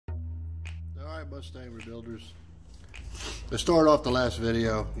Alright, Mustang rebuilders. I started off the last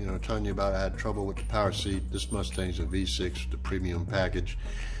video, telling you about I had trouble with the power seat. This Mustang's a V6, the premium package.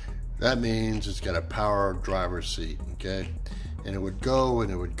 That means it's got a power driver's seat, okay? And it would go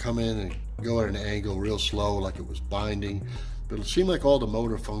and it would come in and go at an angle real slow, like it was binding. But it seemed like all the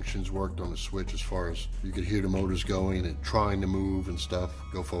motor functions worked on the switch, as far as you could hear the motors going and trying to move and stuff,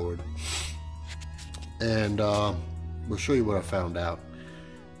 go forward. And we'll show you what I found out.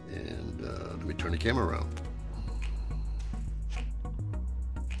 And let me turn the camera around.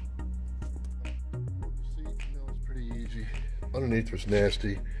 The seat, it's pretty easy. Underneath was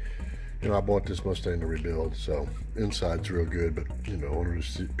nasty. I bought this Mustang to rebuild, so inside's real good, but under the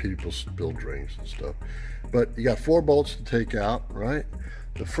seat, people spill drinks and stuff. But you got 4 bolts to take out, right?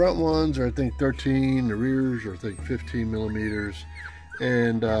 The front ones are, I think, 13. The rears are, I think, 15 millimeters.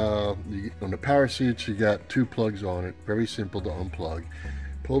 And on the power seats, you got 2 plugs on it. Very simple to unplug.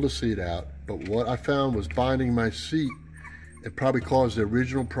 Pull the seat out. But what I found was binding my seat. It probably caused the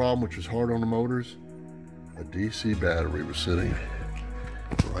original problem, which was hard on the motors. A DC battery was sitting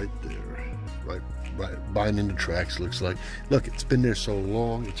right there. Right, binding the tracks, looks like. Look, it's been there so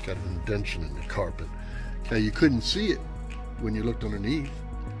long, it's got an indentation in the carpet. Okay, you couldn't see it when you looked underneath.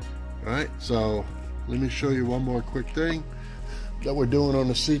 All right, so let me show you one more quick thing that we're doing on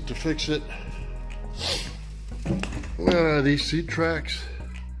the seat to fix it. These seat tracks,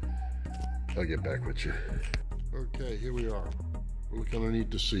 I'll get back with you. Okay, here we are. We're looking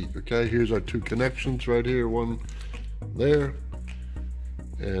underneath the seat. Okay, here's our 2 connections right here, one there.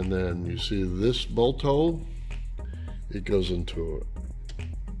 And then you see this bolt hole, it goes into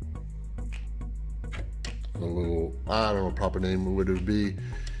a little, I don't know proper name, what it would be.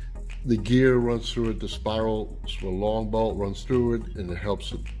 The gear runs through it, the spiral, so a long bolt runs through it, and it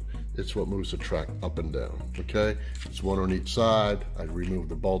helps it. It's what moves the track up and down, okay? It's one on each side. I remove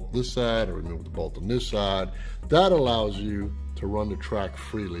the bolt this side, I remove the bolt on this side. That allows you to run the track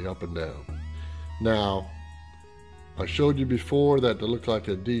freely up and down. Now, I showed you before that there looked like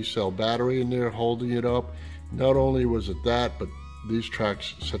a D-cell battery in there holding it up. Not only was it that, but these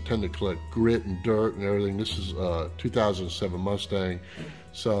tracks tend to collect grit and dirt and everything. This is a 2007 Mustang,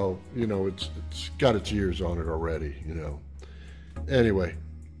 so it's got its years on it already. Anyway,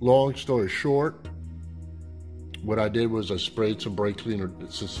 long story short, what I did was I sprayed some brake cleaner,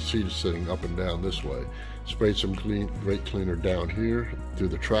 since the seat is sitting up and down this way. Sprayed some brake cleaner down here through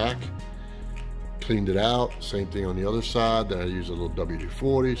the track. Cleaned it out, same thing on the other side. Then I used a little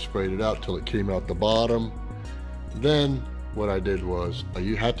WD-40, sprayed it out till it came out the bottom. Then what I did was,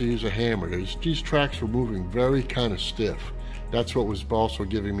 you had to use a hammer. These tracks were moving very kind of stiff. That's what was also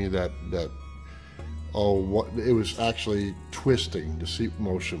giving me it was actually twisting. The seat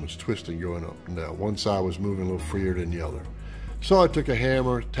motion was twisting, going up and down. One side was moving a little freer than the other. So I took a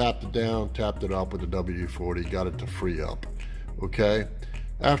hammer, tapped it down, tapped it up with the WD-40, got it to free up, okay?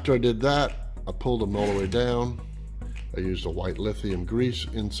 After I did that, I pulled them all the way down. I used a white lithium grease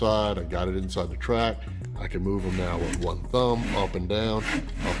inside. I got it inside the track. I can move them now with one thumb, up and down,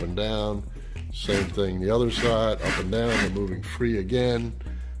 up and down. Same thing the other side, up and down. They're moving free again,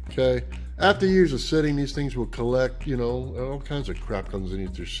 okay? After years of sitting, these things will collect, all kinds of crap comes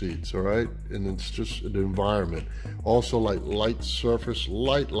underneath your seats, all right? And it's just the environment. Also, like light surface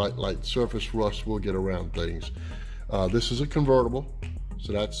rust will get around things. This is a convertible.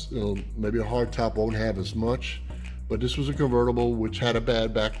 So that's, maybe a hardtop won't have as much, but this was a convertible which had a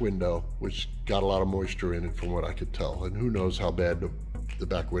bad back window, which got a lot of moisture in it from what I could tell. And who knows how bad the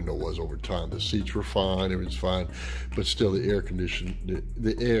back window was over time. The seats were fine, everything's fine, but still the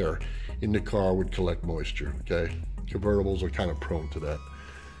the air in the car would collect moisture, okay? Convertibles are kind of prone to that,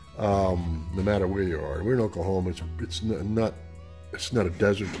 no matter where you are. We're in Oklahoma, it's not a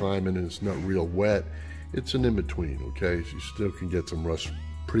desert climate, and it's not real wet. It's an in-between, okay? So you still can get some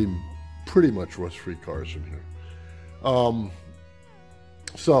pretty much rust-free cars from here.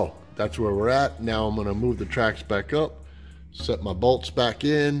 So that's where we're at. Now I'm gonna move the tracks back up, set my bolts back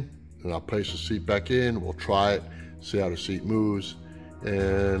in, and I'll place the seat back in. We'll try it, see how the seat moves,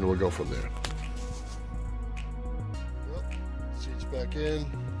 and we'll go from there. Yep, seat's back in.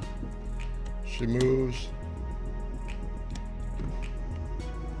 She moves.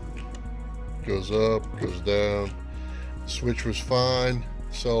 Goes up, goes down. Switch was fine.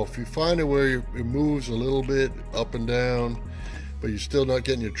 So if you find it where it moves a little bit up and down, but you're still not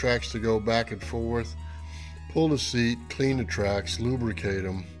getting your tracks to go back and forth, pull the seat, clean the tracks, lubricate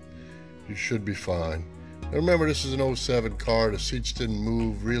them. You should be fine. Now remember, this is an 07 car. The seats didn't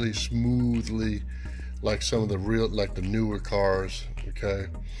move really smoothly like some of the newer cars, okay?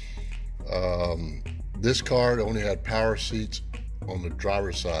 This car only had power seats on the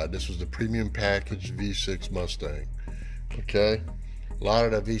driver's side. This was the premium package V6 Mustang. Okay, a lot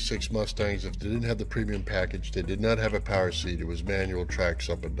of the V6 Mustangs, if they didn't have the premium package, they did not have a power seat. It was manual tracks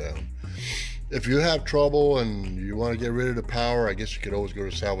up and down. If you have trouble and you want to get rid of the power, I guess you could always go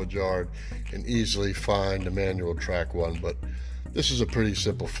to salvage yard and easily find the manual track one, but this is a pretty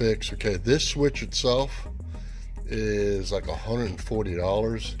simple fix. Okay, this switch itself is like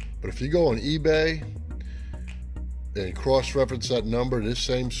 $140, but if you go on eBay and cross-reference that number, this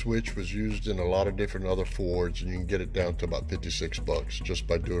same switch was used in a lot of different other Fords, and you can get it down to about 56 bucks just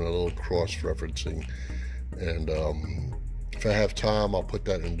by doing a little cross-referencing. And if I have time, I'll put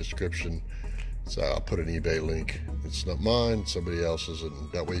that in the description. So I'll put an eBay link. It's not mine, somebody else's,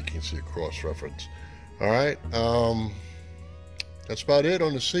 and that way you can see a cross-reference. All right, that's about it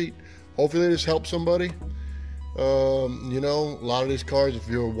on the seat. Hopefully this helps somebody. You know, a lot of these cars, if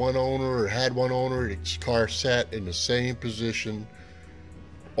you're one owner or had one owner, this car sat in the same position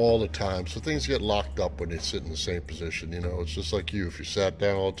all the time. So things get locked up when they sit in the same position. You know, it's just like you. If you sat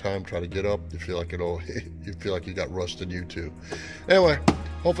down all the time, try to get up, you feel like you feel like you got rust in you too. Anyway,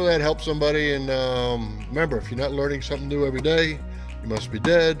 hopefully that helps somebody. And remember, if you're not learning something new every day, you must be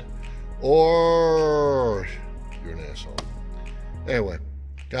dead or you're an asshole. Anyway,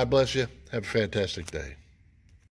 God bless you. Have a fantastic day.